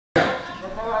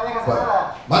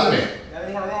Mándame. Ya le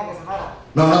dije a la vieja que cenara.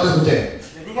 No, no te escuché.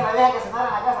 Le dije a la vieja que cenara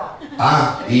en la casa.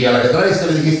 Ah, ¿y a la que traes qué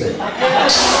le dijiste?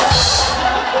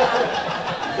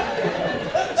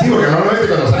 Sí, porque normalmente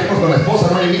cuando salimos con la esposa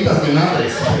no le invitas ni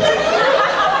madres.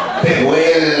 Te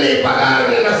duele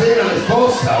pagarle la cena a la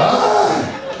esposa, ¿va?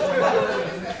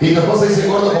 Y mi esposa dice,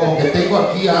 gordo, como que tengo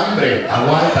aquí hambre.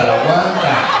 Aguántala,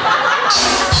 aguanta.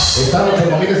 Están los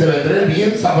chocomines de Vendrell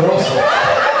bien sabroso.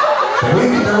 Te voy a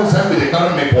invitar un sándwich de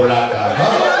carne polaca,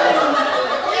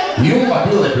 ¿no? Y un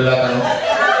batido de plátano.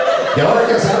 Y ahora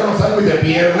ya sacaron los sándwiches de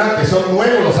pierna, que son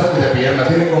nuevos los sándwiches de pierna.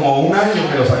 Tienen como un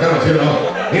año que los sacaron, ¿sí o no?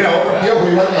 Mira, otro piojo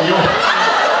igual que yo.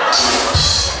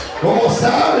 ¿Cómo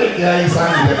sabe que hay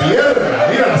sándwich de pierna?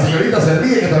 Mira, la señorita se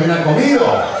ríe que también han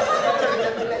comido.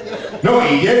 No,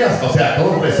 y llegas, o sea,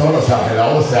 todo fresón, o sea,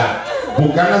 pelado, o sea,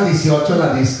 Bucanas 18 en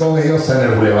la disco, güey, o sea, en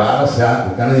el boulevard, o sea,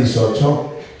 Bucanas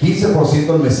 18,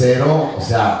 15% el mesero, o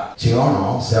sea, chingón,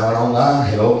 ¿no? O sea, buena onda,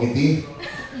 Hello Kitty.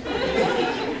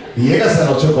 Y llegas a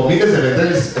los chocomines de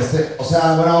Vendrell, o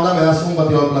sea, buena onda, me das un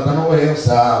batido de plátano, güey, o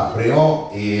sea, frío,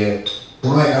 y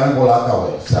uno de carne polaca,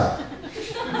 güey, o sea.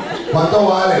 ¿Cuánto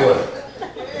vale, güey?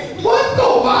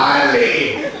 ¿Cuánto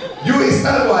vale? Yo he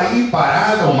estado ahí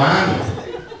parado, mano.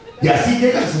 Y así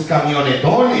llegan sus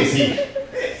camionetones y...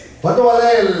 ¿Cuánto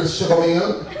vale el chocomil?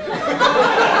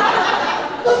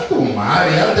 ¡A tu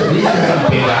madre! Ya te brillas a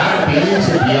pegar,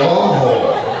 pinche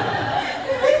piojo.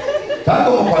 Tal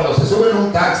como cuando se suben a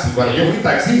un taxi, cuando yo fui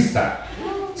taxista.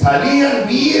 Salían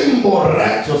bien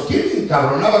borrachos. ¿Quién me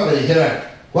encabronaba que dijeran,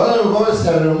 ¿cuándo nos mueves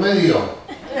el remedio?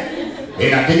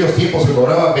 En aquellos tiempos se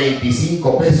cobraba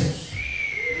 25 pesos.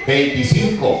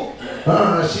 25.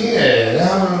 No, sí,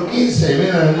 déjame 15,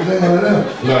 mira, no tengo dinero.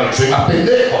 No, soy más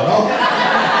pendejo, ¿no?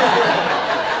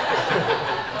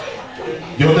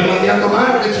 Yo te mandé a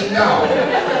tomar, qué chingado.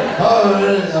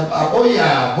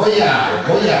 Apoya.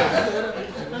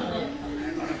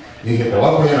 Dije, te voy a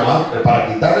apoyar nada más, para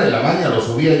quitarle la maña lo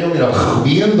subía yo, mira,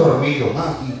 bien dormido, más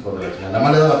hijo de la chingada. Nada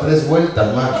más le daba 3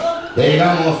 vueltas más. Ya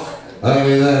llegamos. Y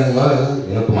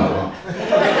no tomaron.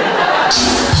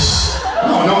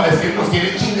 No, es que nos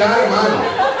quieren chingar, hermano.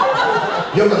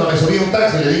 Yo cuando me subí a un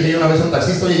taxi le dije yo una vez a un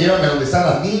taxista, oye, llévame donde están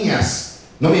las niñas.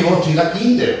 No me llevó a chingar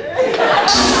kinder.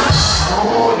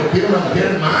 No, yo quiero una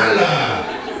mujer mala.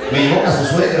 Me llevó a su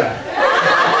suegra.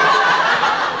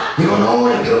 Digo,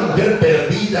 no, yo quiero una mujer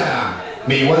perdida.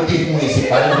 Me llevó al DIF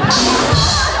municipal.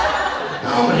 No,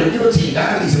 hombre, yo quiero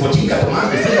chingar. Dice, pues chinga, Tomás,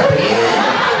 vestígate bien.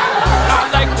 I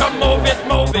like to move it,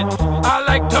 move it.